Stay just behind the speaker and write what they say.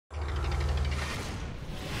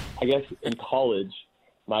I guess in college,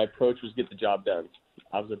 my approach was get the job done.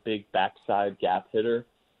 I was a big backside gap hitter.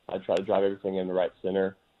 I try to drive everything in the right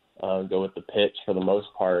center, go with the pitch for the most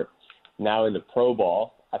part. Now in the pro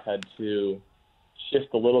ball, I've had to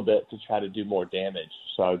shift a little bit to try to do more damage.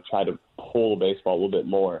 So I would try to pull the baseball a little bit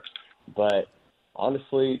more. But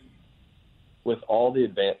honestly, with all the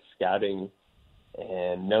advanced scouting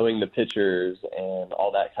and knowing the pitchers and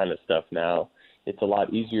all that kind of stuff now, it's a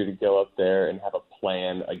lot easier to go up there and have a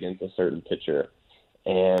plan against a certain pitcher.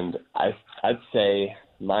 And I'd say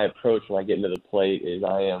my approach when I get into the plate is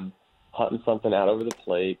I am hunting something out over the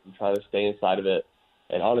plate and trying to stay inside of it.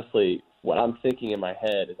 And honestly, what I'm thinking in my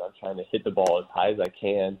head is I'm trying to hit the ball as high as I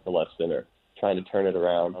can to left center, trying to turn it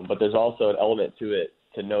around. But there's also an element to it,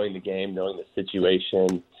 to knowing the game, knowing the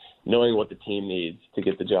situation, knowing what the team needs to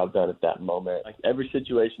get the job done at that moment. Like every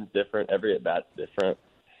situation's different, every at-bat's different.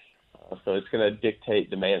 So it's going to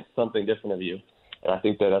demand something different of you. And I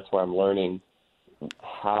think that's where I'm learning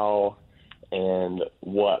how and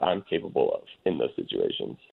what I'm capable of in those situations.